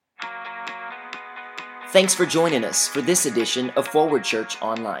Thanks for joining us for this edition of Forward Church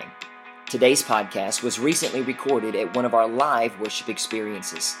Online. Today's podcast was recently recorded at one of our live worship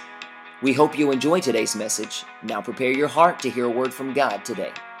experiences. We hope you enjoy today's message. Now prepare your heart to hear a word from God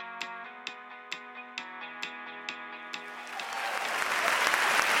today.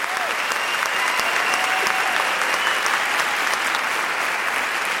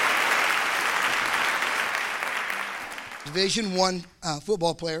 Division I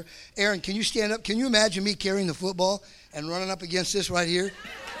football player. Aaron, can you stand up? Can you imagine me carrying the football and running up against this right here?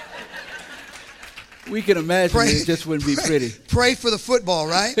 We can imagine it just wouldn't be pretty. Pray for the football,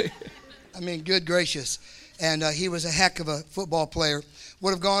 right? I mean, good gracious. And he was a heck of a football player.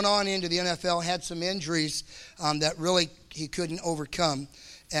 Would have gone on into the NFL, had some injuries that really he couldn't overcome.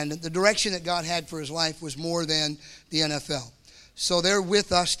 And the direction that God had for his life was more than the NFL. So they're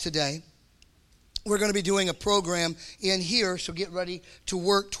with us today. We're going to be doing a program in here, so get ready to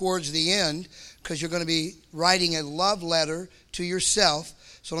work towards the end because you're going to be writing a love letter to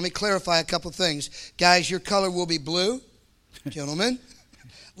yourself. So let me clarify a couple things. Guys, your color will be blue. Gentlemen.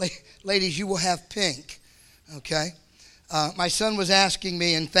 Ladies, you will have pink. Okay? My son was asking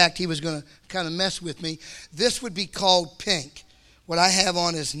me, in fact, he was going to kind of mess with me. This would be called pink. What I have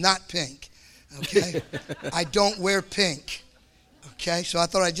on is not pink. Okay? I don't wear pink. Okay, so I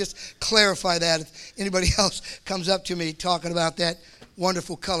thought I'd just clarify that if anybody else comes up to me talking about that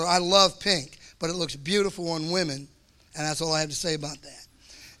wonderful color. I love pink, but it looks beautiful on women, and that's all I have to say about that.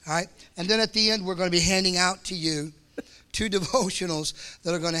 All right, and then at the end, we're going to be handing out to you 2 devotionals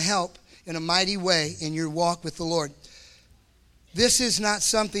that are going to help in a mighty way in your walk with the Lord. This is not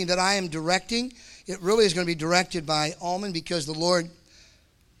something that I am directing. It really is going to be directed by Alman because the Lord,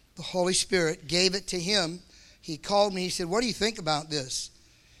 the Holy Spirit, gave it to him. He called me. He said, what do you think about this?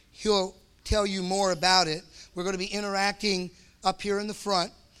 He'll tell you more about it. We're going to be interacting up here in the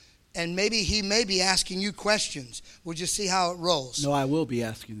front, and maybe he may be asking you questions. We'll just see how it rolls. No, I will be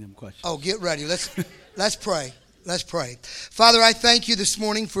asking them questions. Oh, get ready. Let's pray. Let's pray. Father, I thank you this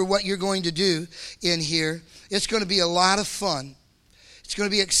morning for what you're going to do in here. It's going to be a lot of fun. It's going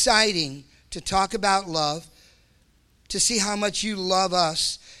to be exciting to talk about love, to see how much you love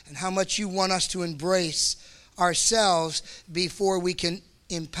us and how much you want us to embrace ourselves before we can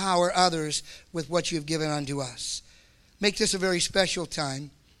empower others with what you've given unto us. Make this a very special time.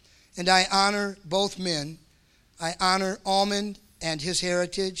 And I honor both men. I honor Alman and his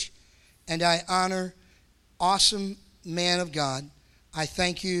heritage. And I honor awesome man of God. I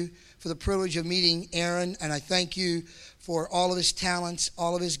thank you for the privilege of meeting Aaron. And I thank you for all of his talents,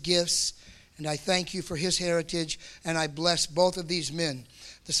 all of his gifts. And I thank you for his heritage. And I bless both of these men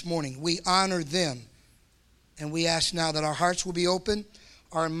this morning. We honor them. And we ask now that our hearts will be open,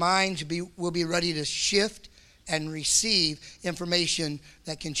 our minds will be ready to shift and receive information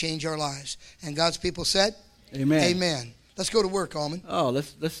that can change our lives. And God's people said, Amen. Amen. Let's go to work, Alman. Oh,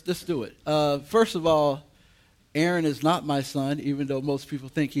 let's do it. First of all, Aaron is not my son, even though most people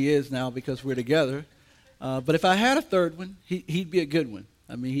think he is now because we're together. But if I had a third one, he'd be a good one.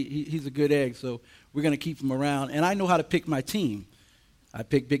 I mean, he's a good egg, so we're going to keep him around. And I know how to pick my team. I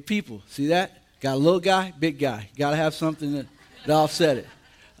pick big people. See that? Got a little guy, big guy. Got to have something to offset it.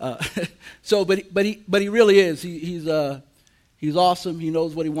 But he really is. He's awesome. He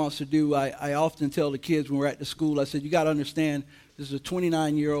knows what he wants to do. I often tell the kids when we're at the school, I said, you got to understand, this is a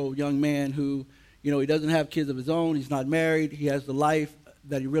 29-year-old young man who, he doesn't have kids of his own. He's not married. He has the life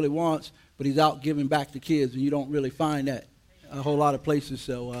that he really wants, but he's out giving back to kids, and you don't really find that a whole lot of places.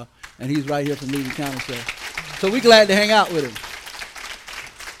 So, and he's right here from Lee County. So we're glad to hang out with him.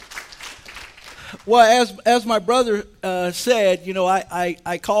 Well, as my brother said,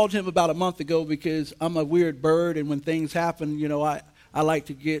 I called him about a month ago because I'm a weird bird, and when things happen, I like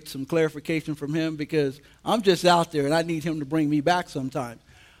to get some clarification from him because I'm just out there, and I need him to bring me back sometime.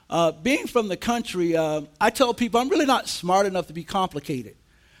 Being from the country, I tell people I'm really not smart enough to be complicated.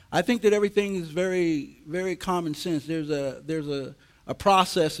 I think that everything is very, very common sense. There's a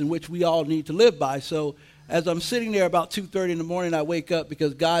process in which we all need to live by. So as I'm sitting there about 2:30 in the morning, I wake up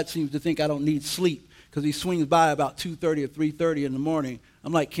because God seems to think I don't need sleep because he swings by about 2:30 or 3:30 in the morning.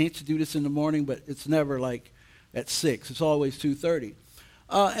 I'm like, can't you do this in the morning? But it's never like at 6. It's always 2:30.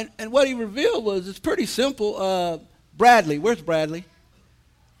 And what he revealed was it's pretty simple. Bradley, where's Bradley?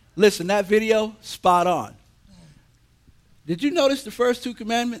 Listen, that video, spot on. Did you notice the first 2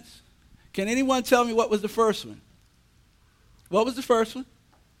 commandments? Can anyone tell me what was the first one? What was the first one?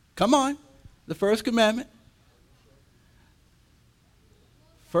 Come on. The first commandment.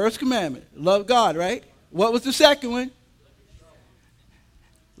 First commandment, love God, right? What was the second one?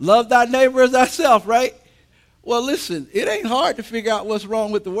 Love thy neighbor as thyself, right? Well, listen, it ain't hard to figure out what's wrong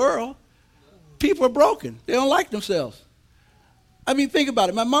with the world. People are broken. They don't like themselves. I mean, think about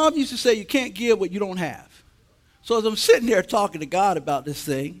it. My mom used to say you can't give what you don't have. So as I'm sitting there talking to God about this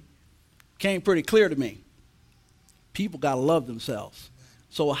thing, it came pretty clear to me. People got to love themselves.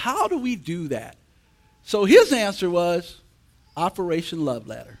 So how do we do that? So his answer was Operation Love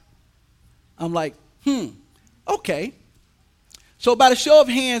Letter. I'm like, okay. So by the show of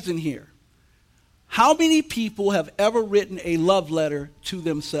hands in here, how many people have ever written a love letter to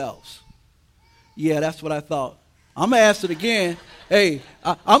themselves? Yeah, that's what I thought. I'm going to ask it again. Hey,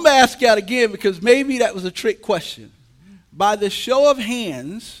 I'm going to ask that again because maybe that was a trick question. By the show of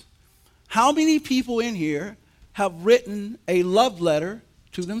hands, how many people in here have written a love letter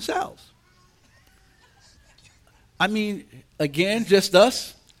to themselves? I mean, again, just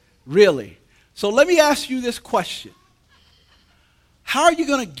us? Really? So let me ask you this question. How are you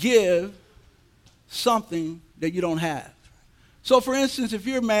going to give something that you don't have? So, for instance, if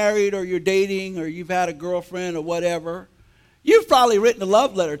you're married or you're dating or you've had a girlfriend or whatever, you've probably written a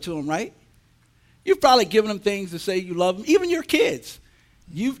love letter to them, right? You've probably given them things to say you love them. Even your kids.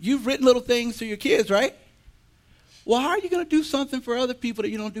 You've written little things to your kids, right? Well, how are you going to do something for other people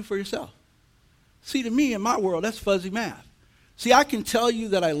that you don't do for yourself? See, to me, in my world, that's fuzzy math. See, I can tell you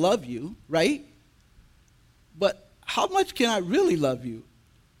that I love you, right? But how much can I really love you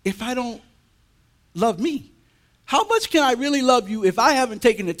if I don't love me? How much can I really love you if I haven't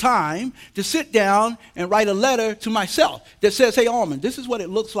taken the time to sit down and write a letter to myself that says, hey, Almond, this is what it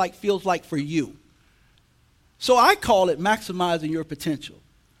looks like, feels like for you. So I call it maximizing your potential.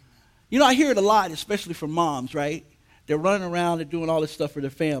 You know, I hear it a lot, especially from moms, right? They're running around, they're doing all this stuff for their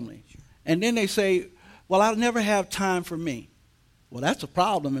family. And then they say, well, I'll never have time for me. Well, that's a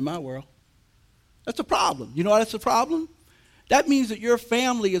problem in my world. That's a problem. You know why that's a problem? That means that your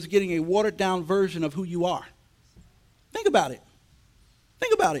family is getting a watered-down version of who you are. Think about it.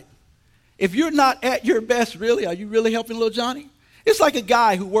 Think about it. If you're not at your best, really, are you really helping little Johnny? It's like a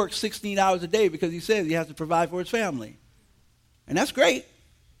guy who works 16 hours a day because he says he has to provide for his family. And that's great.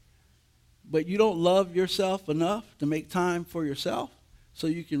 But you don't love yourself enough to make time for yourself so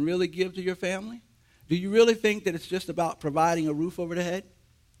you can really give to your family? Do you really think that it's just about providing a roof over the head?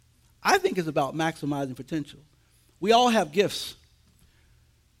 I think it's about maximizing potential. We all have gifts.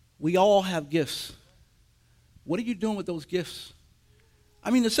 We all have gifts. What are you doing with those gifts?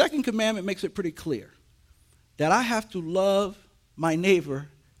 I mean, the second commandment makes it pretty clear that I have to love my neighbor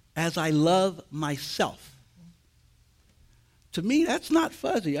as I love myself. To me, that's not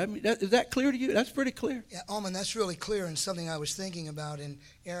fuzzy. I mean, is that clear to you? That's pretty clear. Yeah, Almond, that's really clear and something I was thinking about. And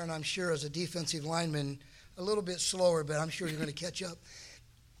Aaron, I'm sure as a defensive lineman, a little bit slower, but I'm sure you're going to catch up.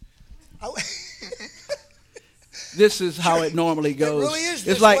 This is how it normally goes. It really is it's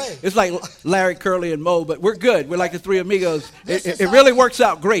this like way. It's like Larry, Curly, and Moe, but we're good. We're like the three amigos. It really works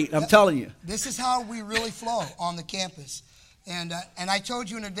out great, I'm telling you. This is how we really flow on the campus. And I told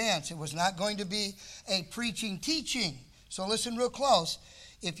you in advance, it was not going to be a preaching, teaching. So listen real close.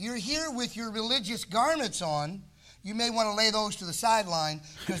 If you're here with your religious garments on, you may want to lay those to the sideline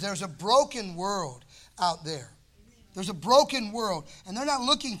because there's a broken world out there. There's a broken world, and they're not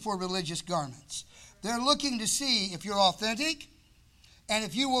looking for religious garments. They're looking to see if you're authentic and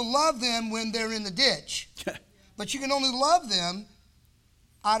if you will love them when they're in the ditch. But you can only love them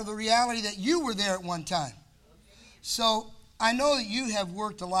out of the reality that you were there at one time. So I know that you have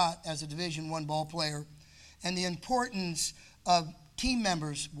worked a lot as a Division I ball player and the importance of team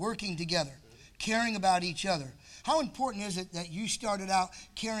members working together, caring about each other. How important is it that you started out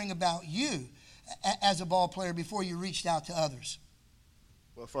caring about you as a ball player before you reached out to others?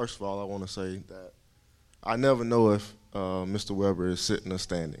 Well, first of all, I want to say that I never know if Mr. Weber is sitting or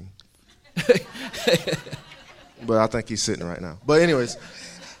standing. But I think he's sitting right now. But anyways,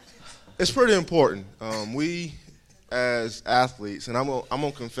 it's pretty important. We as athletes, and I'm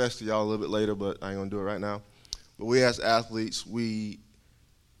gonna confess to y'all a little bit later, but I ain't gonna do it right now. But we as athletes, we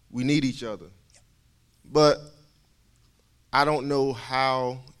need each other. But I don't know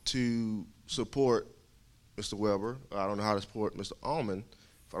how to support Mr. Weber. I don't know how to support Mr. Almond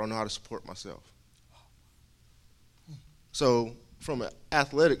if I don't know how to support myself. So from an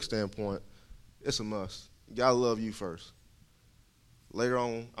athletic standpoint, it's a must. You gotta love you first. Later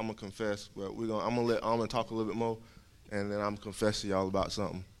on, I'm gonna confess, but I'm gonna let Almond talk a little bit more, and then I'm gonna confess to y'all about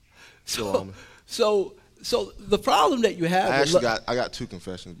something. So the problem that you have. I got two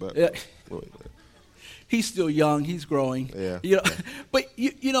confessions, but yeah. He's still young. He's growing. Yeah. You know, but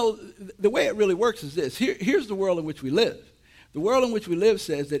you know the way it really works is this. Here's the world in which we live. The world in which we live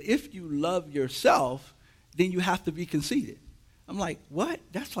says that if you love yourself, then you have to be conceited. I'm like, what?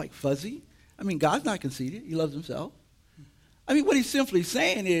 That's like fuzzy. I mean, God's not conceited. He loves himself. I mean, what he's simply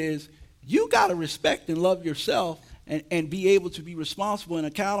saying is you got to respect and love yourself and be able to be responsible and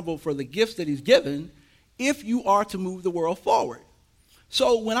accountable for the gifts that he's given if you are to move the world forward.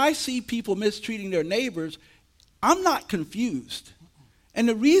 So when I see people mistreating their neighbors, I'm not confused. And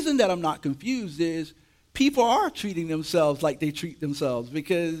the reason that I'm not confused is people are treating themselves like they treat themselves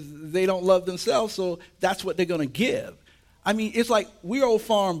because they don't love themselves, so that's what they're going to give. I mean, it's like we're old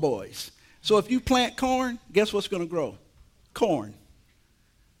farm boys. So if you plant corn, guess what's going to grow? Corn.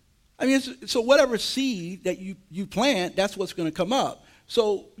 I mean, so whatever seed that you plant, that's what's going to come up.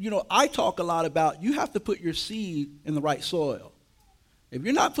 So, I talk a lot about you have to put your seed in the right soil. If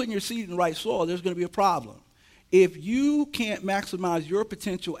you're not putting your seed in the right soil, there's going to be a problem. If you can't maximize your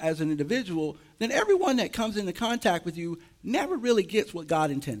potential as an individual, then everyone that comes into contact with you never really gets what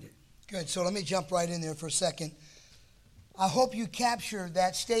God intended. Good. So let me jump right in there for a second. I hope you capture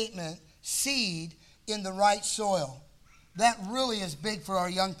that statement, seed in the right soil. That really is big for our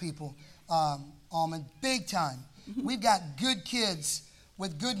young people, Almond, big time. Mm-hmm. We've got good kids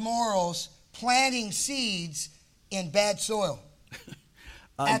with good morals planting seeds in bad soil.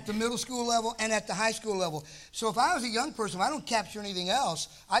 At the middle school level and at the high school level. So if I was a young person, if I don't capture anything else,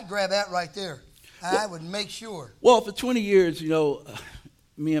 I'd grab that right there. And I would make sure. Well, for 20 years,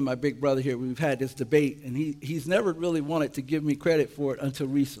 me and my big brother here, we've had this debate, and he's never really wanted to give me credit for it until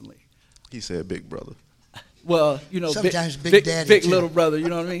recently. He said big brother. Well, sometimes big daddy, big little brother, you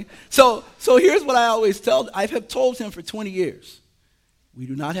know what I mean? So here's what I always tell. I have told him for 20 years, we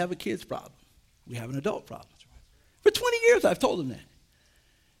do not have a kids problem. We have an adult problem. For 20 years, I've told him that.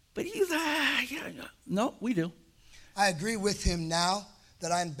 But he's, no, we do. I agree with him now that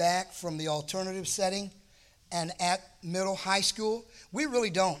I'm back from the alternative setting and at middle high school. We really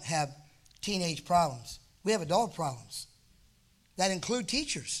don't have teenage problems. We have adult problems that include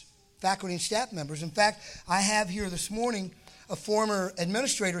teachers, faculty, and staff members. In fact, I have here this morning a former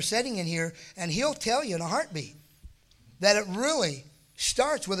administrator sitting in here, and he'll tell you in a heartbeat that it really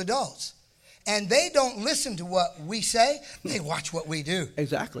starts with adults. And they don't listen to what we say. They watch what we do.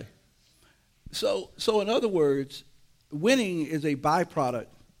 Exactly. So in other words, winning is a byproduct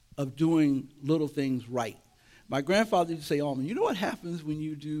of doing little things right. My grandfather used to say, Almond, you know what happens when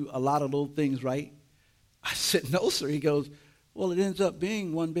you do a lot of little things right? I said, no, sir. He goes, well, it ends up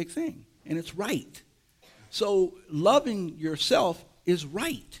being one big thing, and it's right. So loving yourself is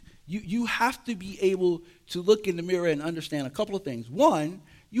right. You have to be able to look in the mirror and understand a couple of things. One,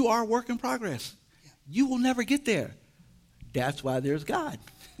 you are a work in progress. You will never get there. That's why there's God.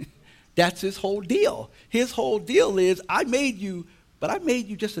 That's his whole deal. His whole deal is, I made you, but I made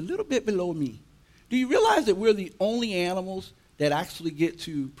you just a little bit below me. Do you realize that we're the only animals that actually get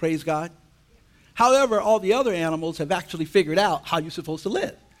to praise God? However, all the other animals have actually figured out how you're supposed to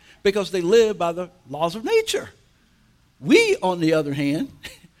live because they live by the laws of nature. We, on the other hand,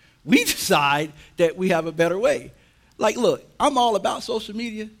 we decide that we have a better way. Like, look, I'm all about social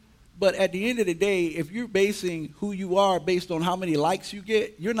media, but at the end of the day, if you're basing who you are based on how many likes you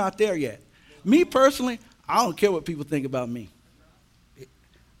get, you're not there yet. Me personally, I don't care what people think about me.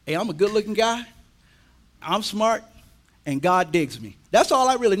 Hey, I'm a good-looking guy, I'm smart, and God digs me. That's all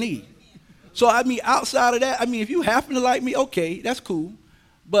I really need. So, outside of that, if you happen to like me, okay, that's cool.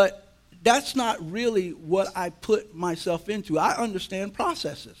 But that's not really what I put myself into. I understand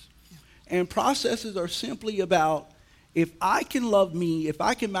processes. And processes are simply about, if I can love me, if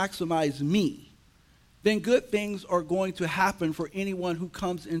I can maximize me, then good things are going to happen for anyone who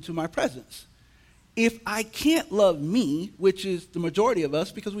comes into my presence. If I can't love me, which is the majority of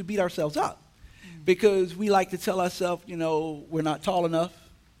us, because we beat ourselves up, because we like to tell ourselves, we're not tall enough,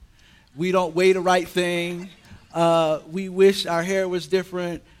 we don't weigh the right thing, we wish our hair was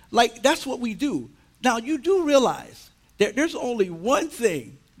different. Like, that's what we do. Now, you do realize that there's only one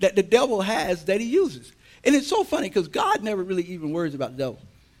thing that the devil has that he uses. And it's so funny because God never really even worries about the devil.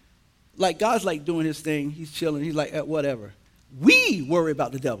 Like, God's like doing his thing. He's chilling. He's like, whatever. We worry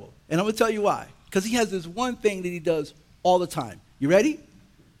about the devil. And I'm going to tell you why. Because he has this one thing that he does all the time. You ready?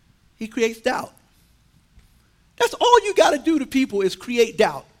 He creates doubt. That's all you got to do to people is create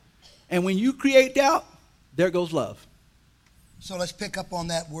doubt. And when you create doubt, there goes love. So let's pick up on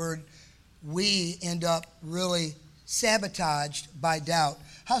that word. We end up really sabotaged by doubt.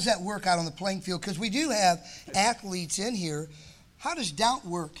 How's that work out on the playing field? Because we do have athletes in here. How does doubt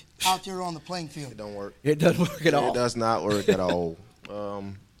work out there on the playing field? It don't work. It doesn't work at all. It does not work at all.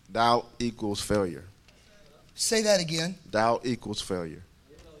 Doubt equals failure. Say that again. Doubt equals failure.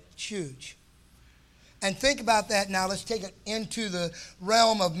 It's huge. And think about that now. Let's take it into the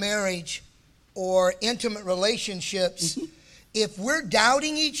realm of marriage or intimate relationships. Mm-hmm. If we're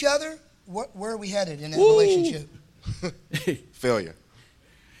doubting each other, where are we headed in that relationship? Failure.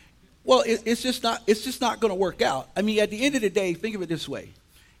 Well, it's just not going to work out. I mean, at the end of the day, think of it this way.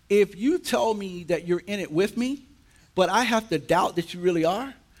 If you tell me that you're in it with me, but I have to doubt that you really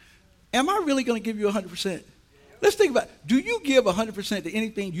are, am I really going to give you 100%? Let's think about it. Do you give 100% to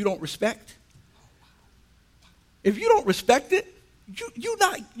anything you don't respect? If you don't respect it,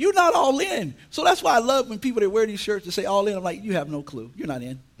 you're not all in. So that's why I love when people that wear these shirts that say all in. I'm like, you have no clue. You're not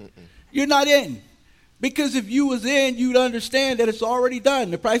in. You're not in. Because if you was in, you'd understand that it's already done.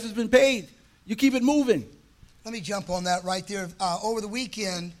 The price has been paid. You keep it moving. Let me jump on that right there. Over the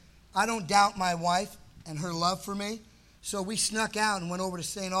weekend, I don't doubt my wife and her love for me. So we snuck out and went over to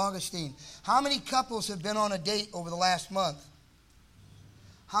St. Augustine. How many couples have been on a date over the last month?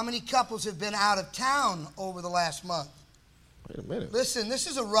 How many couples have been out of town over the last month? Wait a minute. Listen, this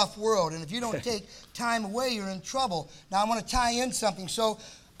is a rough world, and if you don't take time away, you're in trouble. Now, I want to tie in something. So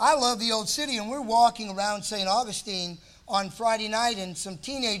I love the old city, and we're walking around St. Augustine on Friday night, and some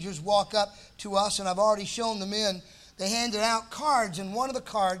teenagers walk up to us, and I've already shown them in. They handed out cards, and one of the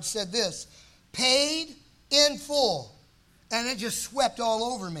cards said this, paid in full. And it just swept all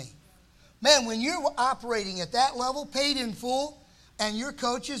over me. Man, when you're operating at that level, paid in full, and your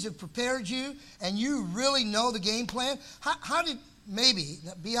coaches have prepared you, and you really know the game plan, how did, maybe,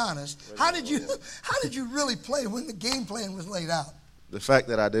 be honest, how did you really play when the game plan was laid out? The fact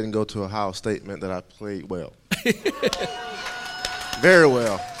that I didn't go to Ohio State meant that I played well. Very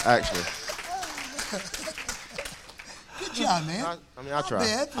well, actually. Good job, man. I try. Not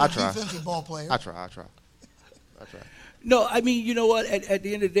bad for I a try. defensive ball player. I try. No, I mean, you know what? At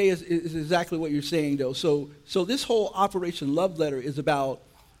the end of the day, is exactly what you're saying, though. So this whole Operation Love Letter is about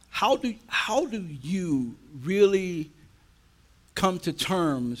how do you really come to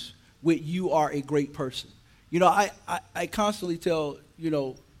terms with you are a great person. You know, I constantly tell, you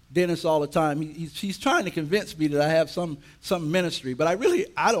know, Dennis all the time, he's trying to convince me that I have some ministry, but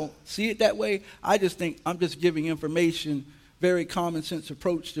I don't see it that way. I just think I'm just giving information, very common sense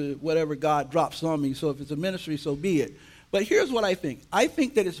approach to whatever God drops on me. So if it's a ministry, so be it. But here's what I think. I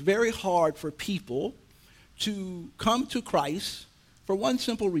think that it's very hard for people to come to Christ for one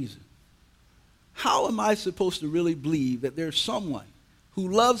simple reason. How am I supposed to really believe that there's someone who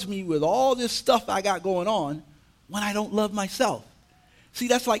loves me with all this stuff I got going on when I don't love myself? See,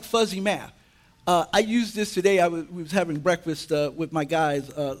 that's like fuzzy math. I used this today. We was having breakfast with my guys,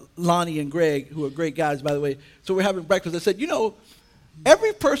 Lonnie and Greg, who are great guys, by the way. So we're having breakfast. I said, you know,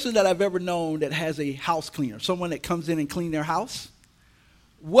 every person that I've ever known that has a house cleaner, someone that comes in and clean their house,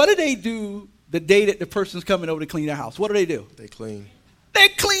 what do they do the day that the person's coming over to clean their house? What do? They clean. They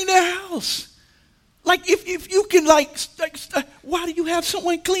clean their house. Like, if you can, why do you have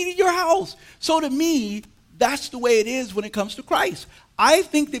someone cleaning your house? So to me, that's the way it is when it comes to Christ. I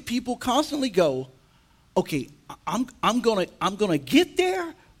think that people constantly go, okay, I'm gonna get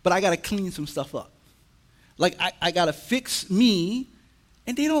there, but I got to clean some stuff up. Like, I got to fix me,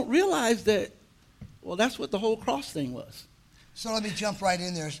 and they don't realize that, well, that's what the whole cross thing was. So let me jump right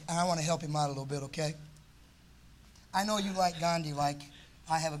in there, and I want to help him out a little bit, okay? I know you like Gandhi, like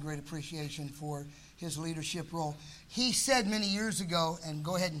I have a great appreciation for his leadership role. He said many years ago, and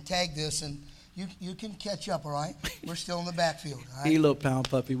go ahead and tag this, and you can catch up, all right? We're still in the backfield, all right? He a little pound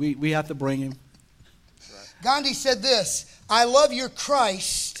puppy. We have to bring him. Gandhi said this, I love your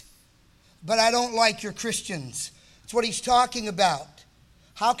Christ, but I don't like your Christians. It's what he's talking about.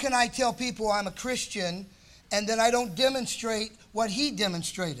 How can I tell people I'm a Christian and then I don't demonstrate what he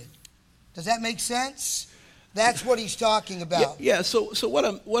demonstrated? Does that make sense? That's what he's talking about. Yeah. So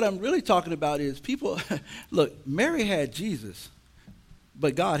what I'm really talking about is people. Look, Mary had Jesus,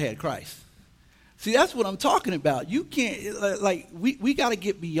 but God had Christ. See, that's what I'm talking about. You can't we got to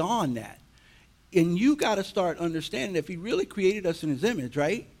get beyond that, and you got to start understanding if He really created us in His image,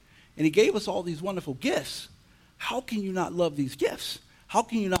 right? And He gave us all these wonderful gifts. How can you not love these gifts? How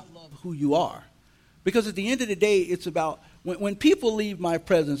can you not love who you are? Because at the end of the day, it's about when people leave my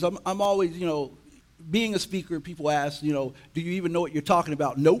presence. I'm always, being a speaker, people ask, do you even know what you're talking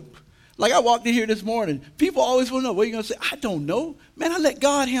about? Nope. Like I walked in here this morning. People always want to know, what are you going to say? I don't know. Man, I let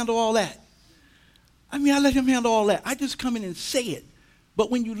God handle all that. I let Him handle all that. I just come in and say it. But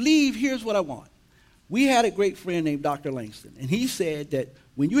when you leave, here's what I want. We had a great friend named Dr. Langston, and he said that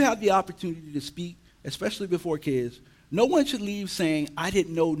when you have the opportunity to speak, especially before kids, no one should leave saying, I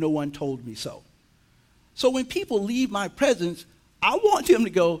didn't know, no one told me so. So when people leave my presence, I want them to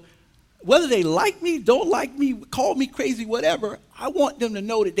go, whether they like me, don't like me, call me crazy, whatever, I want them to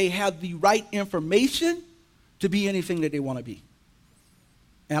know that they have the right information to be anything that they want to be.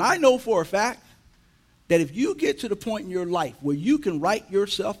 And I know for a fact that if you get to the point in your life where you can write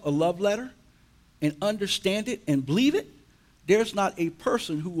yourself a love letter and understand it and believe it, there's not a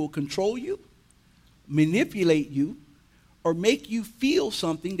person who will control you, manipulate you, or make you feel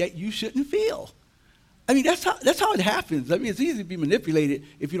something that you shouldn't feel. I mean, that's how it happens. I mean, it's easy to be manipulated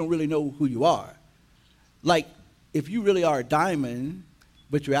if you don't really know who you are. Like, if you really are a diamond,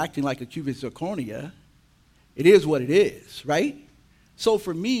 but you're acting like a cubic zirconia, it is what it is, right? So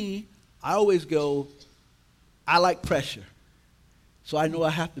for me, I always go, I like pressure. So I know I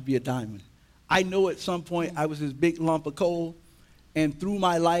have to be a diamond. I know at some point I was this big lump of coal, and through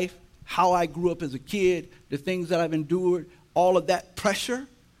my life, how I grew up as a kid, the things that I've endured, all of that pressure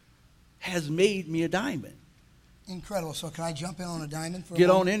has made me a diamond. Incredible. So can I jump in on a diamond for a Get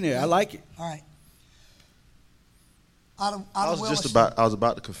moment? on in there. I like it. All right. I was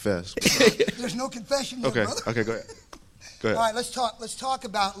about to confess. There's no confession yet, Okay. brother. Okay, go ahead. Go ahead. All right, let's talk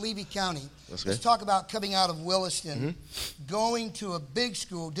about Levy County. Let's talk about coming out of Williston, going to a big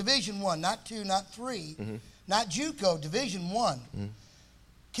school, Division I, not 2, not 3, not JUCO, Division I.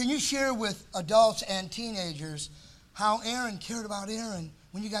 Can you share with adults and teenagers how Aaron cared about Aaron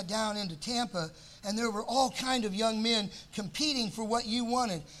when you got down into Tampa and there were all kind of young men competing for what you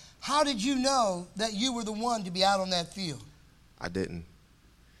wanted? How did you know that you were the one to be out on that field? I didn't.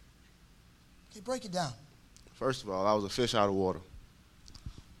 Okay, break it down. First of all, I was a fish out of water.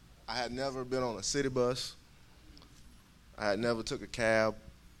 I had never been on a city bus. I had never took a cab.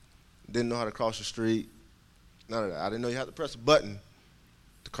 Didn't know how to cross the street. None of that. I didn't know you had to press a button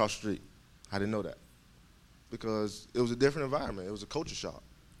to cross the street. I didn't know that because it was a different environment. It was a culture shock.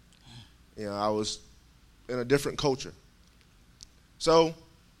 You know, I was in a different culture. So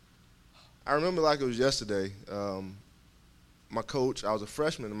I remember like it was yesterday. My coach, I was a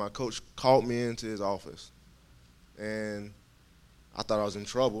freshman, and my coach called me into his office. And I thought I was in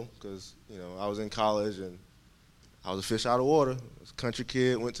trouble because, you know, I was in college and I was a fish out of water. I was a country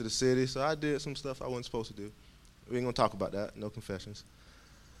kid, went to the city, so I did some stuff I wasn't supposed to do. We ain't going to talk about that, no confessions.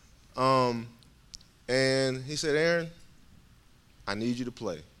 And he said, Aaron, I need you to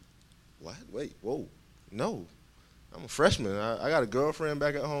play. What? Wait, whoa, no. I'm a freshman. I got a girlfriend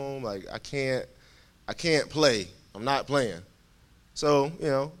back at home. Like, I can't play. I'm not playing. So, you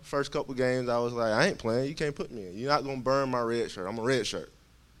know, first couple games, I was like, I ain't playing. You can't put me in. You're not going to burn my red shirt. I'm a red shirt.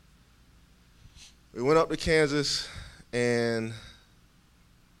 We went up to Kansas, and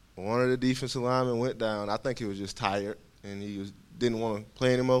one of the defensive linemen went down. I think he was just tired, and didn't want to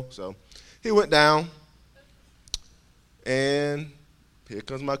play anymore. So he went down, and here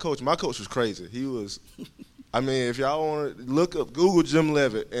comes my coach. My coach was crazy. He was, I mean, if y'all want to look up, Google Jim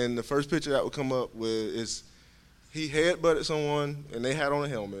Levitt, and the first picture that would come up with is he headbutted someone, and they had on a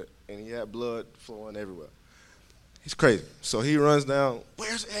helmet, and he had blood flowing everywhere. He's crazy. So he runs down,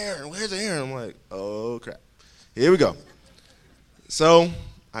 where's Aaron? Where's Aaron? I'm like, oh, crap. Here we go. So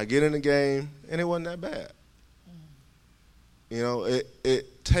I get in the game, and it wasn't that bad. You know,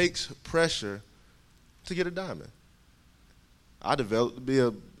 it takes pressure to get a diamond. I developed to be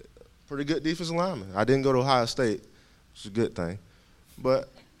a pretty good defensive lineman. I didn't go to Ohio State, which is a good thing. But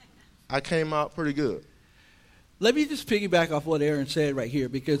I came out pretty good. Let me just piggyback off what Aaron said right here,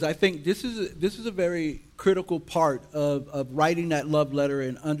 because I think this is a very critical part of writing that love letter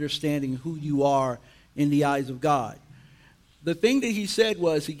and understanding who you are in the eyes of God. The thing that he said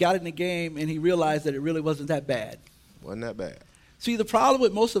was he got in the game and he realized that it really wasn't that bad. Wasn't that bad. See, the problem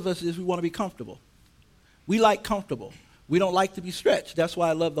with most of us is we want to be comfortable. We like comfortable. We don't like to be stretched. That's why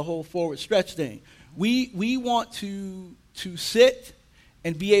I love the whole forward stretch thing. We want to sit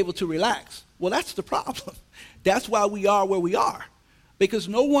and be able to relax. Well, that's the problem. That's why we are where we are. Because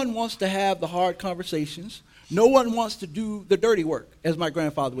no one wants to have the hard conversations. No one wants to do the dirty work, as my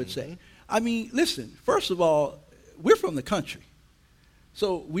grandfather would say. I mean, listen, first of all, we're from the country.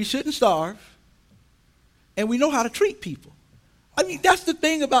 So we shouldn't starve. And we know how to treat people. I mean, that's the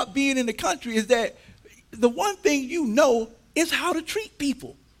thing about being in the country is that the one thing you know is how to treat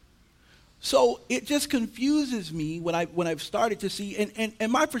people. So it just confuses me when I've started to see,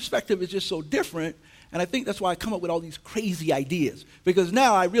 and my perspective is just so different, and I think that's why I come up with all these crazy ideas. Because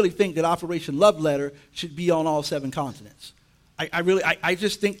now I really think that Operation Love Letter should be on all 7 continents. I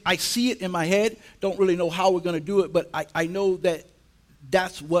just think, I see it in my head, don't really know how we're going to do it, but I know that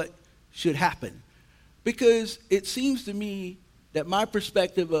that's what should happen. Because it seems to me that my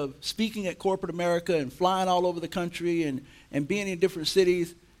perspective of speaking at corporate America and flying all over the country and being in different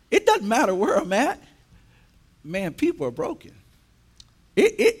cities, it doesn't matter where I'm at. Man, people are broken.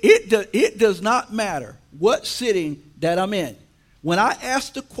 It does not matter what city that I'm in. When I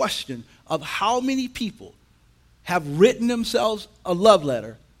ask the question of how many people have written themselves a love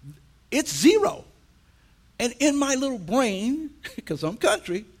letter, it's 0. And in my little brain, because I'm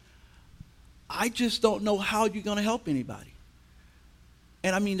country, I just don't know how you're going to help anybody.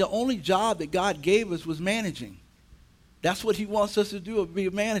 And I mean, the only job that God gave us was managing. That's what he wants us to do, be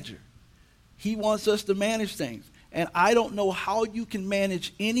a manager. He wants us to manage things. And I don't know how you can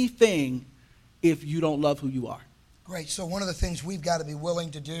manage anything if you don't love who you are. Great. So one of the things we've got to be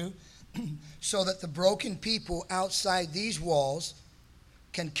willing to do so that the broken people outside these walls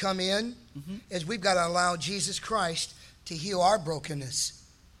can come in is we've got to allow Jesus Christ to heal our brokenness.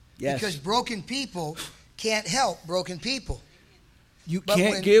 Yes. Because broken people can't help broken people. You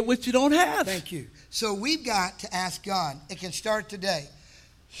can't get what you don't have. Thank you. So we've got to ask God. It can start today.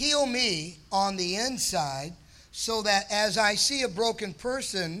 Heal me on the inside so that as I see a broken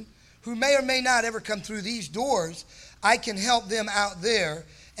person who may or may not ever come through these doors, I can help them out there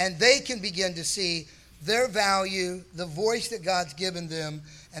and they can begin to see their value, the voice that God's given them,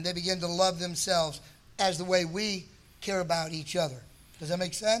 and they begin to love themselves as the way we care about each other. Does that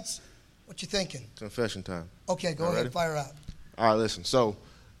make sense? What you thinking? Confession time. Okay, go ahead, fire out. All right, listen. So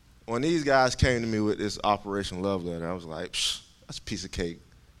when these guys came to me with this Operation Love Letter, I was like, that's a piece of cake.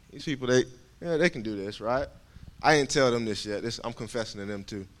 These people, they can do this, right? I didn't tell them this yet. I'm confessing to them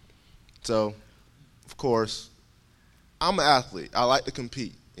too. So, of course, I'm an athlete. I like to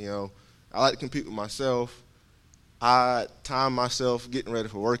compete, you know. I like to compete with myself. I time myself getting ready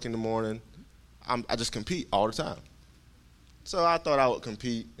for work in the morning. I just compete all the time. So I thought I would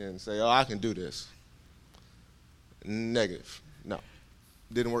compete and say, oh, I can do this. Negative. No.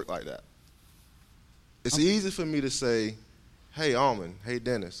 Didn't work like that. It's easy for me to say, hey, Almond, hey,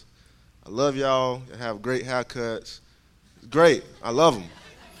 Dennis, I love y'all. You have great haircuts. Great. I love them.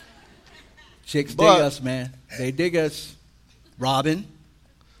 Chicks dig us, man. They dig us. Robin.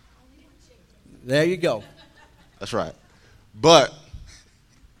 There you go. That's right. But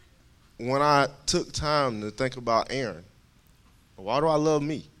when I took time to think about Aaron, why do I love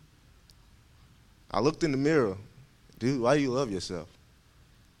me? I looked in the mirror. Dude, why do you love yourself?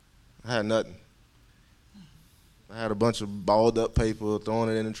 I had nothing. I had a bunch of balled up paper, throwing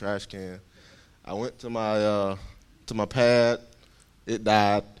it in the trash can. I went to my pad. It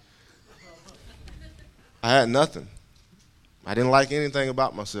died. I had nothing. I didn't like anything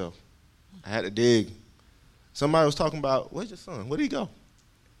about myself. I had to dig. Somebody was talking about, where's your son? Where'd he go?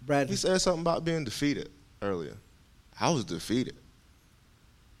 Bradley. He said something about being defeated earlier. I was defeated.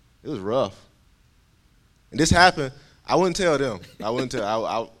 It was rough. And this happened. I wouldn't tell them.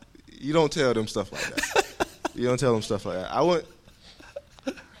 You don't tell them stuff like that. You don't tell them stuff like that.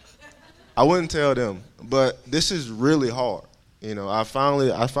 I wouldn't tell them. But this is really hard. You know, I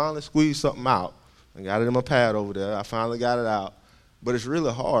finally squeezed something out. I got it in my pad over there. I finally got it out. But it's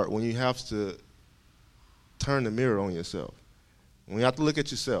really hard when you have to turn the mirror on yourself. When you have to look at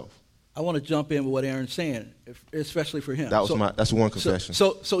yourself. I want to jump in with what Aaron's saying, especially for him. That's one confession.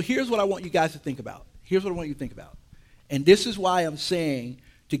 So here's what I want you guys to think about. Here's what I want you to think about. And this is why I'm saying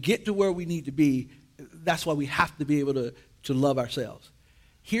to get to where we need to be, that's why we have to be able to love ourselves.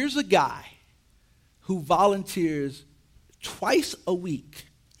 Here's a guy who volunteers twice a week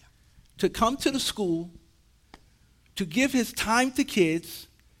to come to the school, to give his time to kids,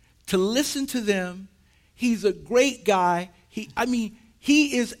 to listen to them. He's a great guy.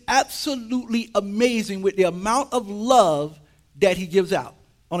 He is absolutely amazing with the amount of love that he gives out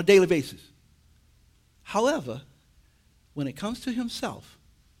on a daily basis. However, when it comes to himself,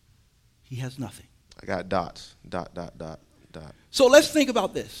 he has nothing. I got dots. Dot. So let's think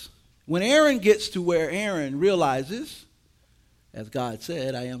about this. When Aaron gets to where Aaron realizes, as God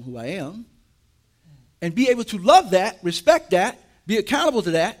said, I am who I am, and be able to love that, respect that, be accountable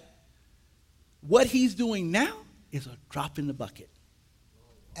to that, what he's doing now is a drop in the bucket.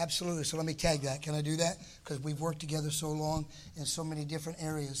 Absolutely. So let me tag that. Can I do that? Because we've worked together so long in so many different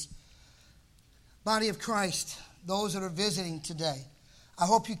areas. Body of Christ, those that are visiting today, I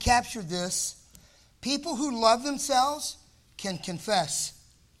hope you captured this. People who love themselves can confess.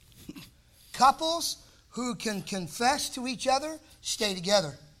 Couples who can confess to each other stay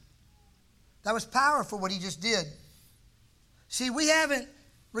together. That was powerful what he just did. See, we haven't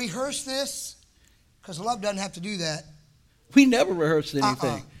rehearsed this because love doesn't have to do that. We never rehearsed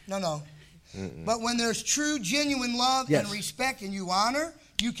anything. No. But when there's true, genuine love and respect and you honor,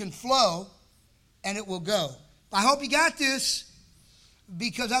 you can flow and it will go. I hope you got this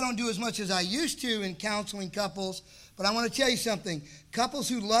because I don't do as much as I used to in counseling couples. But I want to tell you something. Couples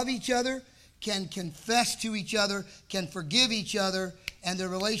who love each other can confess to each other, can forgive each other, and their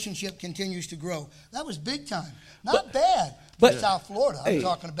relationship continues to grow. That was big time. Not bad. But South Florida, I'm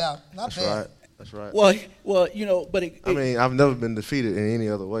talking about. Not bad. That's right. Well, you know, but I've never been defeated in any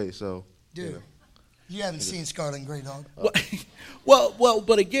other way, so. Dude, you haven't seen Scarlet and Grey Dog. Well,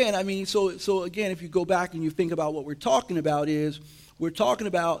 but again, so again, if you go back and you think about what we're talking about is we're talking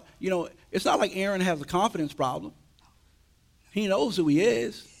about, it's not like Aaron has a confidence problem. He knows who he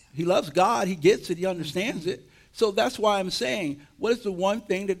is. He loves God. He gets it. He understands it. So that's why I'm saying, what is the one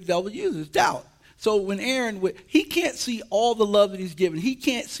thing that the devil uses? Doubt. So when Aaron, he can't see all the love that he's given. He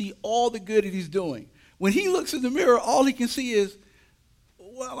can't see all the good that he's doing. When he looks in the mirror, all he can see is,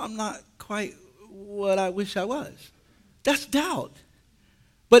 well, I'm not quite what I wish I was. That's doubt.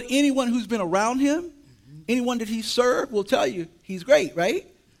 But anyone who's been around him, anyone that he served will tell you he's great, right?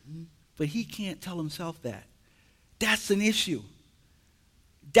 But he can't tell himself that. That's an issue.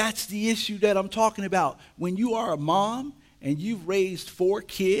 That's the issue that I'm talking about. When you are a mom and you've raised 4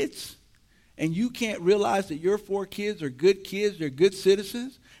 kids and you can't realize that your 4 kids, they're good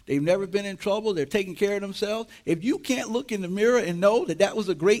citizens, they've never been in trouble, they're taking care of themselves. If you can't look in the mirror and know that that was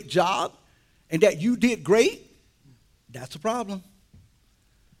a great job and that you did great, that's a problem.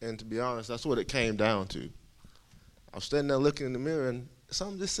 And to be honest, that's what it came down to. I was standing there looking in the mirror and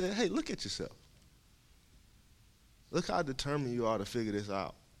something just said, hey, look at yourself. Look how determined you are to figure this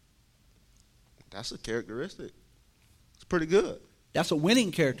out. That's a characteristic. It's pretty good. That's a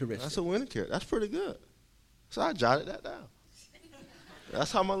winning characteristic. That's a winning characteristic. That's pretty good. So I jotted that down.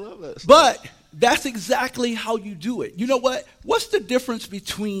 That's how my love letter started. But that's exactly how you do it. You know what? What's the difference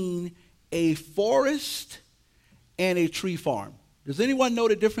between a forest and a tree farm? Does anyone know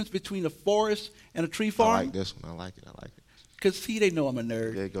the difference between a forest and a tree farm? I like this one. I like it. Because, see, they know I'm a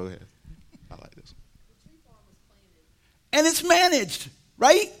nerd. Yeah, go ahead. I like this one. And it's managed,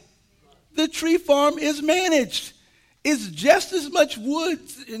 right? The tree farm is managed. It's just as much wood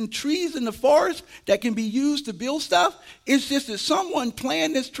and trees in the forest that can be used to build stuff. It's just that someone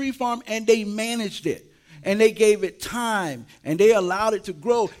planned this tree farm and they managed it. And they gave it time and they allowed it to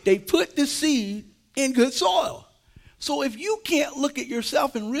grow. They put the seed in good soil. So if you can't look at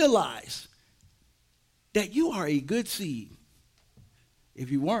yourself and realize that you are a good seed,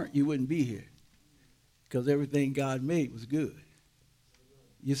 if you weren't, you wouldn't be here. Because everything God made was good.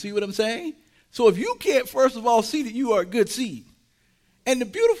 You see what I'm saying? So if you can't, first of all, see that you are a good seed. And the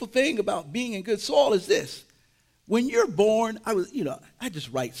beautiful thing about being in good soil is this. When you're born, I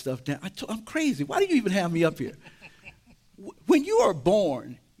just write stuff down. I'm crazy. Why do you even have me up here? When you are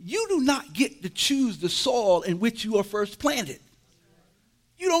born, you do not get to choose the soil in which you are first planted.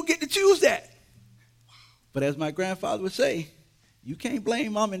 You don't get to choose that. But as my grandfather would say, you can't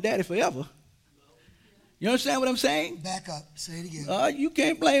blame mom and daddy forever. You understand what I'm saying? Back up. Say it again. You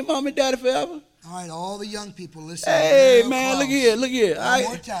can't blame mom and daddy forever. All right, all the young people, listen. Hey, man, look here. One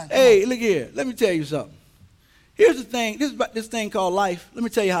more time. Hey, look here. Let me tell you something. Here's the thing. This is about this thing called life. Let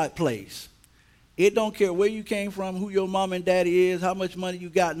me tell you how it plays. It don't care where you came from, who your mom and daddy is, how much money you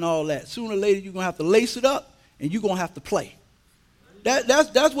got and all that. Sooner or later, you're going to have to lace it up, and you're going to have to play.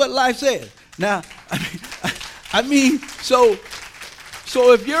 That's what life says. Now, so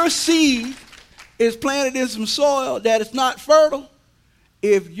if your seed is planted in some soil that is not fertile,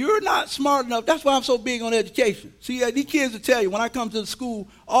 if you're not smart enough, that's why I'm so big on education. See, these kids will tell you, when I come to the school,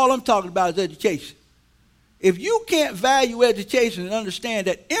 all I'm talking about is education. If you can't value education and understand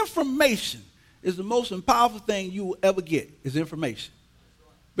that information is the most powerful thing you will ever get, is information.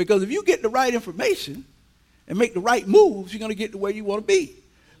 Because if you get the right information and make the right moves, you're going to get to where you want to be.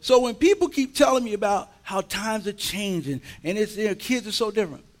 So when people keep telling me about how times are changing and kids are so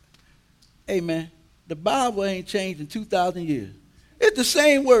different, hey, man, the Bible ain't changed in 2,000 years. It's the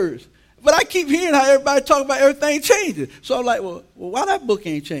same words. But I keep hearing how everybody talk about everything changing. So I'm like, well, why that book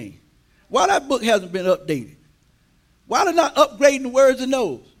ain't changed? Why that book hasn't been updated? Why they're not upgrading the words in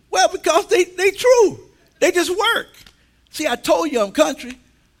those? Well, because they true. They just work. See, I told you I'm country.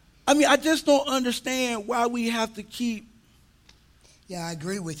 I just don't understand why we have to keep. Yeah, I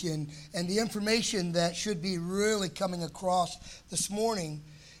agree with you. And the information that should be really coming across this morning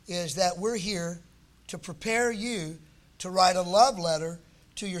is that we're here to prepare you to write a love letter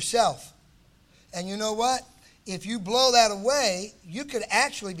to yourself. And you know what? If you blow that away, you could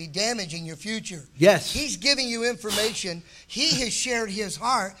actually be damaging your future. Yes. He's giving you information. He has shared his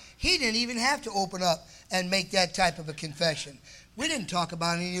heart. He didn't even have to open up and make that type of a confession. We didn't talk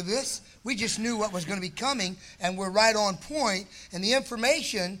about any of this. We just knew what was going to be coming, and we're right on point. And the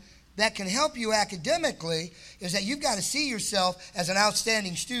information that can help you academically is that you've got to see yourself as an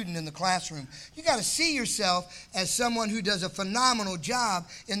outstanding student in the classroom. You've got to see yourself as someone who does a phenomenal job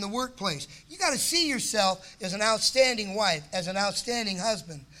in the workplace. You've got to see yourself as an outstanding wife, as an outstanding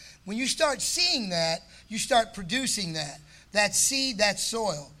husband. When you start seeing that, you start producing that seed, that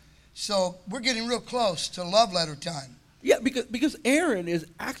soil. So we're getting real close to love letter time. Yeah, because Aaron is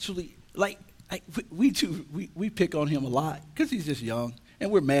actually, we pick on him a lot because he's just young. And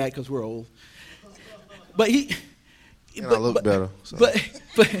we're mad because we're old. But And I look better. So.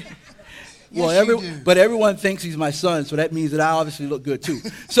 Yes, but everyone thinks he's my son, so that means that I obviously look good too.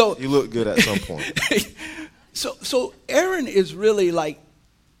 So you look good at some point. So Aaron is really like,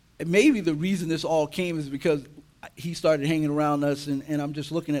 maybe the reason this all came is because he started hanging around us, and I'm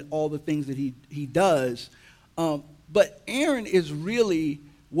just looking at all the things that he does. But Aaron is really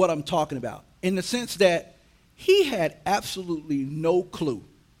what I'm talking about, in the sense that he had absolutely no clue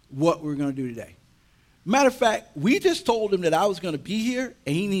what we were going to do today. Matter of fact, we just told him that I was going to be here,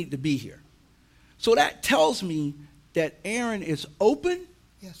 and he needed to be here. So that tells me that Aaron is open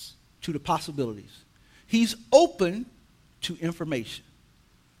to the possibilities. He's open to information.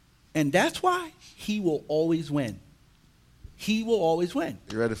 And that's why he will always win. He will always win.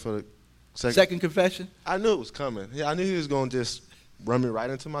 You ready for the second confession? I knew it was coming. Yeah, I knew he was going to just run me right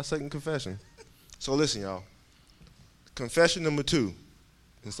into my second confession. So listen, y'all. Confession number 2.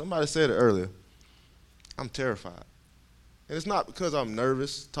 And somebody said it earlier. I'm terrified. And it's not because I'm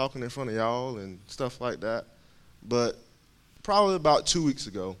nervous talking in front of y'all and stuff like that. But probably about 2 weeks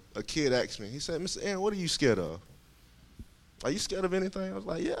ago, a kid asked me, he said, Mr. Aaron, what are you scared of? Are you scared of anything? I was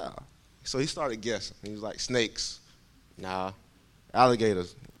like, yeah. So he started guessing. He was like, snakes. Nah.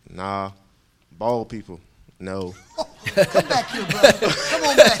 Alligators. Nah. Bald people. No. Come back here, brother. Come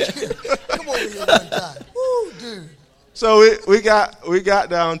on back here. Come over here one time. Woo, dude. So we got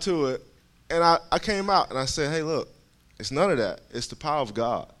down to it, and I came out and I said, hey, look, it's none of that. It's the power of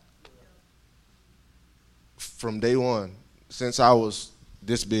God. From day one, since I was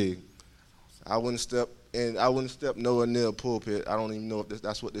this big, I wouldn't step nowhere near a pulpit. I don't even know if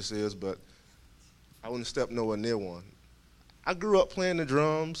that's what this is, but I wouldn't step nowhere near one. I grew up playing the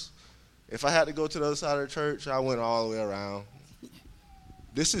drums. If I had to go to the other side of the church, I went all the way around.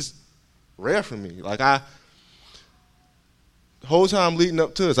 This is rare for me. Like the whole time leading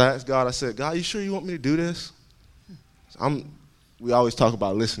up to this, I asked God, I said, God, you sure you want me to do this? We always talk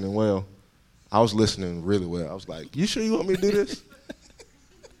about listening well. I was listening really well. I was like, you sure you want me to do this?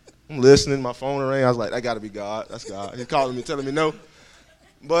 I'm listening. My phone rang. I was like, that got to be God. That's God. He's calling me, telling me no.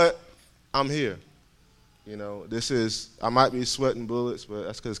 But I'm here. You know, I might be sweating bullets, but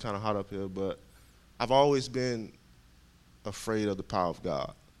that's because it's kind of hot up here. But I've always been afraid of the power of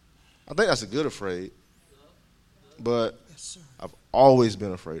God. I think that's a good afraid. But I've always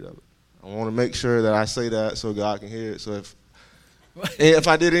been afraid of it. I want to make sure that I say that so God can hear it. So if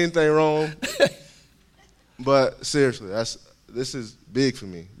I did anything wrong, but seriously, this is big for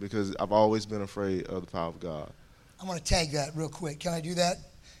me because I've always been afraid of the power of God. I'm going to tag that real quick. Can I do that?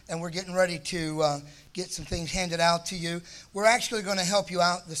 And we're getting ready to get some things handed out to you. We're actually going to help you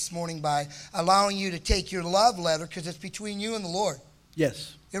out this morning by allowing you to take your love letter, because it's between you and the Lord.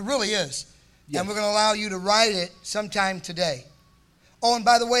 Yes. It really is. Yes. And we're going to allow you to write it sometime today. Oh, and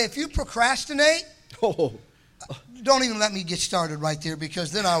by the way, if you procrastinate, don't even let me get started right there,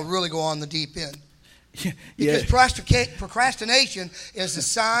 because then I'll really go on the deep end. Because procrastination is a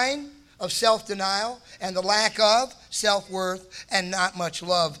sign of self-denial and the lack of self-worth and not much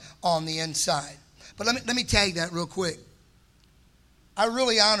love on the inside. But let me tag that real quick. I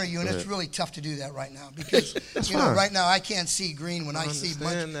really honor you, and it's really tough to do that right now because right now I can't see green when I see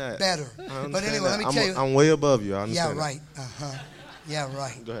much better. But anyway, let me tell you. I'm way above you. I understand. Yeah, right. Yeah,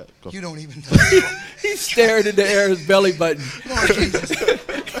 right. Go ahead. Go. You don't even know. He stared into Aaron's belly button. Lord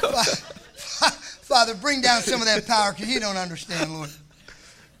Jesus. Father, bring down some of that power because you don't understand, Lord.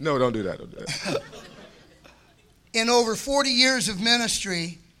 No, don't do that. Don't do that. In over 40 years of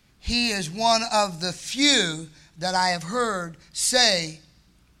ministry, he is one of the few that I have heard say,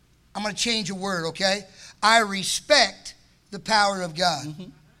 I'm going to change a word, okay? I respect the power of God.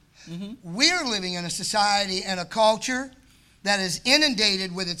 Mm-hmm. Mm-hmm. We're living in a society and a culture that is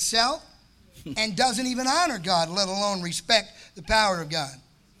inundated with itself and doesn't even honor God, let alone respect the power of God.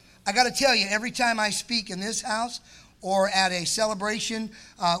 I got to tell you, every time I speak in this house or at a celebration,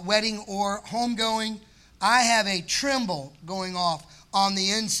 wedding, or homegoing, I have a tremble going off on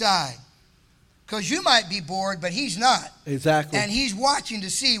the inside. Because you might be bored, but he's not. Exactly. And he's watching to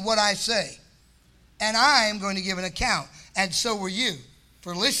see what I say. And I am going to give an account. And so are you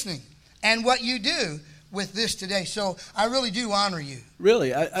for listening and what you do with this today. So I really do honor you.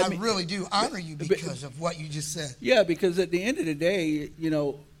 Really? I mean, really do honor you because of what you just said. Yeah, because at the end of the day,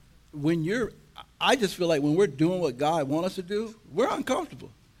 I just feel like when we're doing what God wants us to do, we're uncomfortable.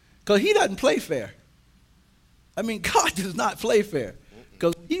 Because he doesn't play fair. I mean, God does not play fair.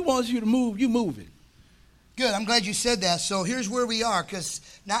 Because he wants you to move, you moving. Good. I'm glad you said that. So here's where we are, because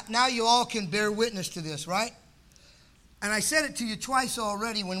now you all can bear witness to this, right? And I said it to you twice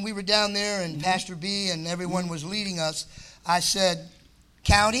already when we were down there and Pastor B and everyone was leading us. I said,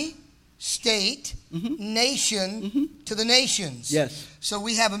 county, state, nation, to the nations. Yes. So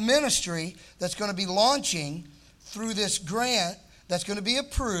we have a ministry that's going to be launching through this grant that's going to be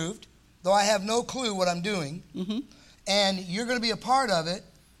approved, though I have no clue what I'm doing. And you're going to be a part of it.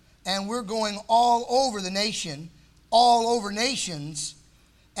 And we're going all over the nation, all over nations.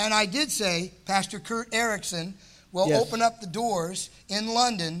 And I did say Pastor Kurt Erickson will open up the doors in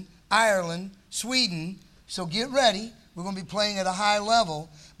London, Ireland, Sweden. So get ready. We're going to be playing at a high level.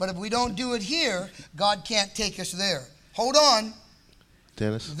 But if we don't do it here, God can't take us there. Hold on.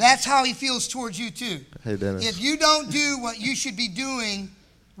 Dennis. That's how he feels towards you too. Hey, Dennis. If you don't do what you should be doing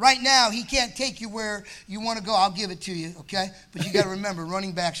right now, he can't take you where you want to go. I'll give it to you, okay? But you got to remember,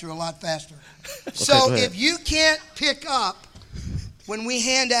 running backs are a lot faster. So if you can't pick up when we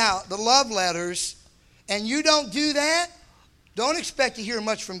hand out the love letters and you don't do that, don't expect to hear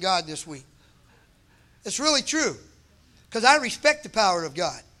much from God this week. It's really true, because I respect the power of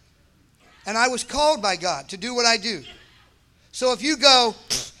God. And I was called by God to do what I do. So if you go,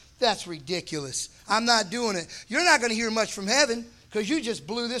 that's ridiculous, I'm not doing it, you're not going to hear much from heaven, because you just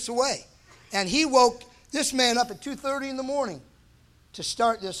blew this away. And he woke this man up at 2:30 in the morning to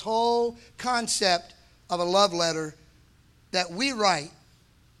start this whole concept of a love letter that we write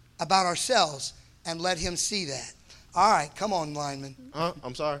about ourselves and let him see that. All right, come on, lineman.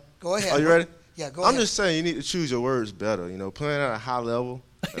 I'm sorry. Go ahead. Are you ready? Yeah, go ahead. I'm just saying you need to choose your words better. You know, playing at a high level,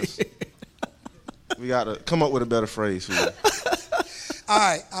 we got to come up with a better phrase for you. All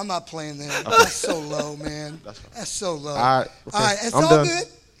right, I'm not playing that. Okay. That's so low, man. That's so low. All right. Okay. All right, it's I'm all done. good.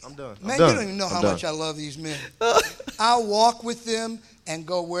 I'm done. Man, I'm done. you don't even know how much I love these men. I'll walk with them and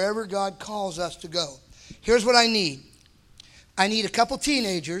go wherever God calls us to go. Here's what I need. I need a couple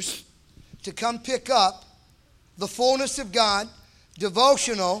teenagers to come pick up The Fullness of God,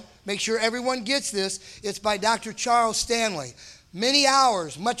 devotional. Make sure everyone gets this. It's by Dr. Charles Stanley. Many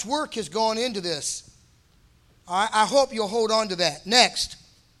hours, much work has gone into this. I hope you'll hold on to that. Next,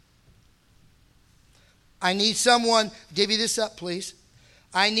 I need someone, divvy this up, please.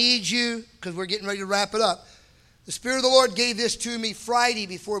 I need you, because we're getting ready to wrap it up. The Spirit of the Lord gave this to me Friday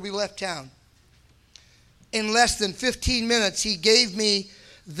before we left town. In less than 15 minutes, he gave me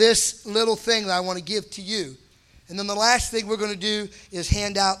this little thing that I want to give to you. And then the last thing we're going to do is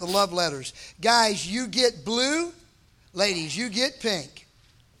hand out the love letters. Guys, you get blue. Ladies, you get pink.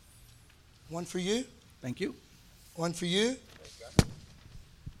 One for you. Thank you. One for you.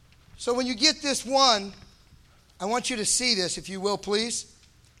 So when you get this one, I want you to see this, if you will, please.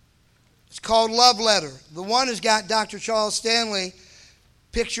 It's called Love Letter. The one has got Dr. Charles Stanley,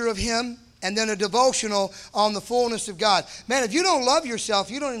 picture of him, and then a devotional on the fullness of God. Man, if you don't love yourself,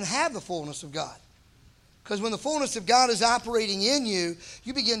 you don't even have the fullness of God. Because when the fullness of God is operating in you,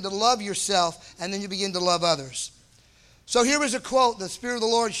 you begin to love yourself, and then you begin to love others. So here was a quote the Spirit of the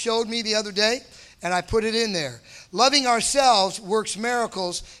Lord showed me the other day, and I put it in there. Loving ourselves works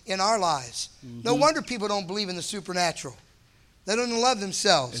miracles in our lives. No wonder people don't believe in the supernatural. They don't even love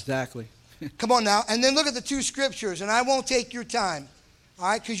themselves. Exactly. Come on now. And then look at the two scriptures, and I won't take your time, all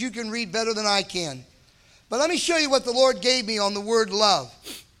right, because you can read better than I can. But let me show you what the Lord gave me on the word love.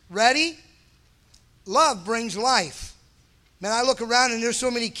 Ready? Love brings life. Man, I look around and there's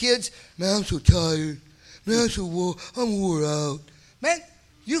so many kids. Man, I'm so tired. Man, I'm wore out. Man,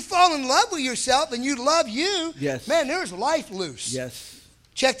 you fall in love with yourself and you love you. Yes. Man, there's life loose. Yes.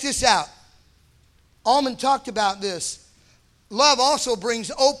 Check this out. Alman talked about this. Love also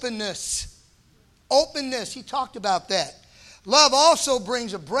brings openness. Openness, he talked about that. Love also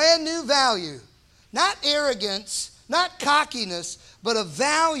brings a brand new value. Not arrogance, not cockiness, but a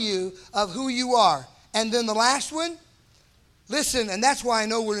value of who you are. And then the last one, listen, and that's why I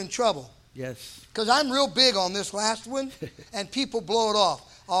know we're in trouble. Yes. Because I'm real big on this last one, and people blow it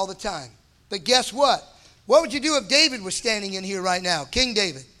off all the time. But guess what? What would you do if David was standing in here right now, King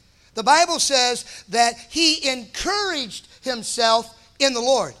David? The Bible says that he encouraged himself in the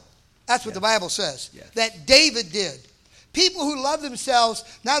Lord. That's what the Bible says, that David did. People who love themselves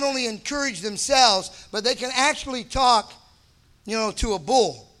not only encourage themselves, but they can actually talk, to a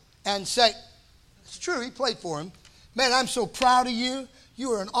bull and say, it's true, he played for him. Man, I'm so proud of you.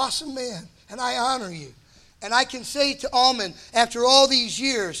 You are an awesome man, and I honor you. And I can say to Alman, after all these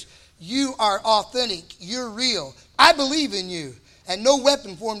years, you are authentic. You're real. I believe in you, and no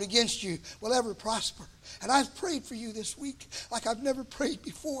weapon formed against you will ever prosper. And I've prayed for you this week like I've never prayed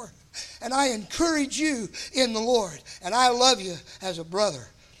before. And I encourage you in the Lord. And I love you as a brother.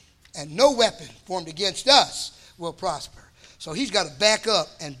 And no weapon formed against us will prosper. So he's got to back up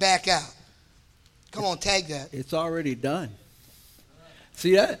and back out. Come on, tag that. It's already done.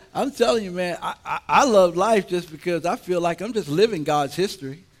 See, I'm telling you, man, I love life just because I feel like I'm just living God's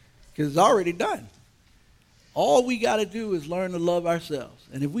history. because it's already done. All we got to do is learn to love ourselves.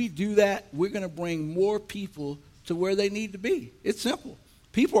 And if we do that, we're going to bring more people to where they need to be. It's simple.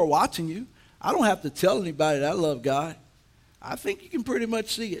 People are watching you. I don't have to tell anybody that I love God. I think you can pretty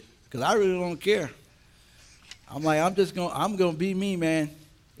much see it because I really don't care. I'm like, I'm going to be me, man.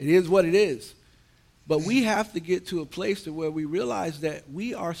 It is what it is. But we have to get to a place to where we realize that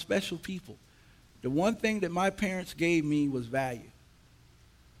we are special people. The one thing that my parents gave me was value.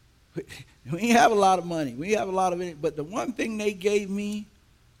 We didn't have a lot of money. We didn't have a lot of it. But the one thing they gave me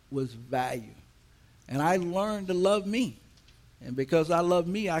was value. And I learned to love me. And because I love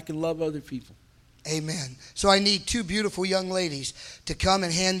me, I can love other people. Amen. So I need two beautiful young ladies to come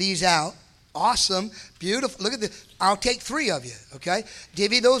and hand these out. Awesome. Beautiful. Look at this. I'll take 3 of you, okay?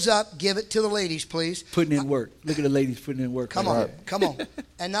 Divvy those up. Give it to the ladies, please. Putting in work. Look at the ladies putting in work. Come on. Come on.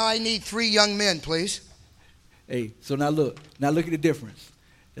 And now I need 3 young men, please. Hey, so now look. Now look at the difference.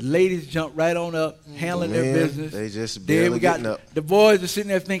 The ladies jump right on up, handling their business. They just barely getting up. The boys are sitting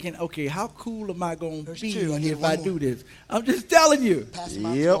there thinking, okay, how cool am I going to be if I do this? I'm just telling you.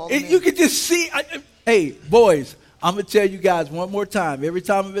 You can just see. Hey, boys, I'm going to tell you guys one more time. Every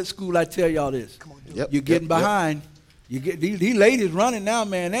time I'm at school, I tell y'all this. Come on, You're getting behind. You get these ladies running now,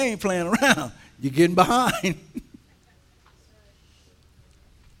 man. They ain't playing around. You're getting behind.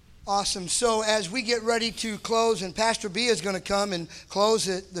 Awesome. So as we get ready to close, and Pastor B is going to come and close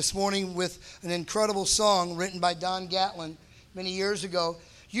it this morning with an incredible song written by Don Gatlin many years ago.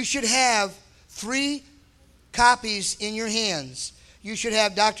 You should have 3 copies in your hands. You should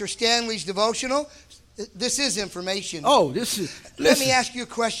have Dr. Stanley's devotional. This is information. Oh, this is. Let me ask you a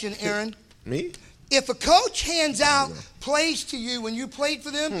question, Aaron. Me? If a coach hands out plays to you when you played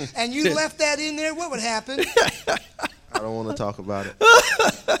for them and you left that in there, what would happen? I don't want to talk about it.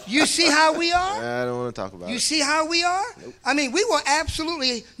 You see how we are? I don't want to talk about it. You see how we are? Nope. I mean, we will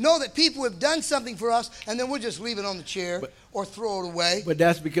absolutely know that people have done something for us, and then we'll just leave it on the chair or throw it away. But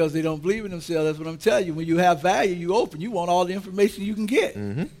that's because they don't believe in themselves. That's what I'm telling you. When you have value, you open. You want all the information you can get.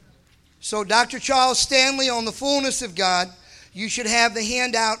 Mm-hmm. So Dr. Charles Stanley on the fullness of God, you should have the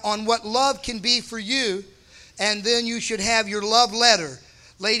handout on what love can be for you, and then you should have your love letter.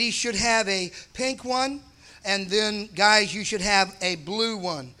 Ladies should have a pink one, and then guys, you should have a blue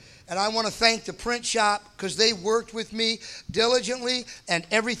one. And I want to thank the print shop because they worked with me diligently and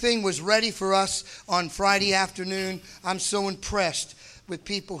everything was ready for us on Friday afternoon. I'm so impressed with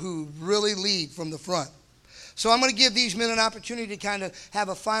people who really lead from the front. So I'm going to give these men an opportunity to kind of have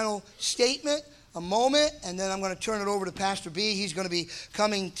a final statement, a moment, and then I'm going to turn it over to Pastor B. He's going to be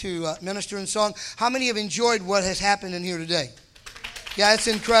coming to minister in song. How many have enjoyed what has happened in here today? Yeah, it's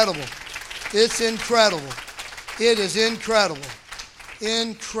incredible. It's incredible. It is incredible.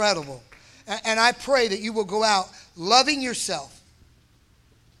 Incredible. And I pray that you will go out loving yourself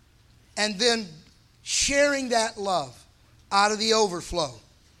and then sharing that love out of the overflow.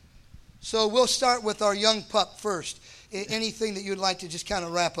 So we'll start with our young pup first. Anything that you'd like to just kind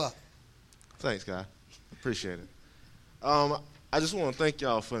of wrap up? Thanks, guy. Appreciate it. I just want to thank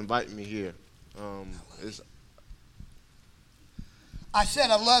y'all for inviting me here. I said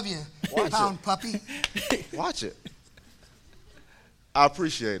I love you, pound puppy. Watch it. I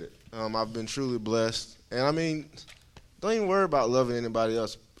appreciate it. I've been truly blessed. And, I mean, don't even worry about loving anybody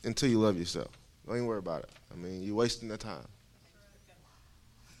else until you love yourself. Don't even worry about it. I mean, you're wasting the time.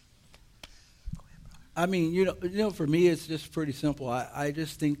 I mean, you know, for me, it's just pretty simple. I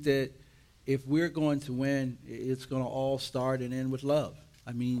just think that if we're going to win, it's going to all start and end with love.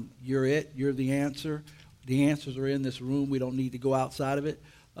 I mean, you're it. You're the answer. The answers are in this room. We don't need to go outside of it.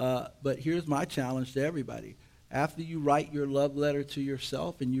 But here's my challenge to everybody. After you write your love letter to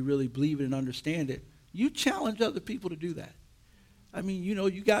yourself and you really believe it and understand it, you challenge other people to do that. I mean, you know,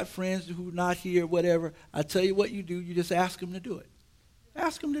 you got friends who are not here, whatever. I tell you what you do, you just ask them to do it.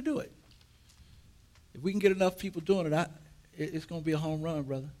 Ask them to do it. If we can get enough people doing it, it's going to be a home run,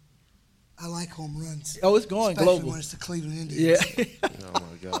 brother. I like home runs. Oh, it's going especially global. When it's the Cleveland Indians. Yeah. Oh,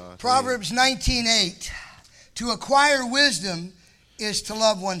 my God. Proverbs 19:8. To acquire wisdom is to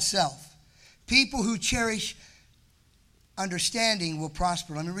love oneself. People who cherish understanding will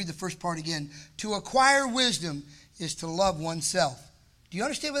prosper. Let me read the first part again. To acquire wisdom is to love oneself. Do you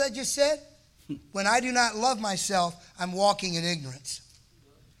understand what I just said? When I do not love myself, I'm walking in ignorance.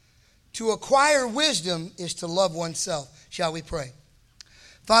 To acquire wisdom is to love oneself. Shall we pray?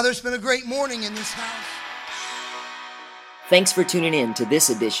 Father, it's been a great morning in this house. Thanks for tuning in to this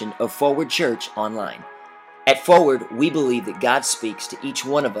edition of Forward Church Online. At Forward, we believe that God speaks to each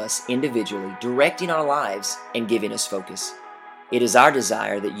one of us individually, directing our lives and giving us focus. It is our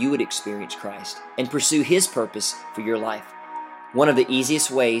desire that you would experience Christ and pursue His purpose for your life. One of the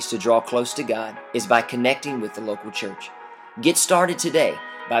easiest ways to draw close to God is by connecting with the local church. Get started today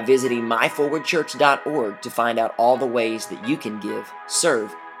by visiting myforwardchurch.org to find out all the ways that you can give,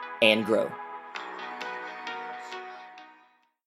 serve, and grow.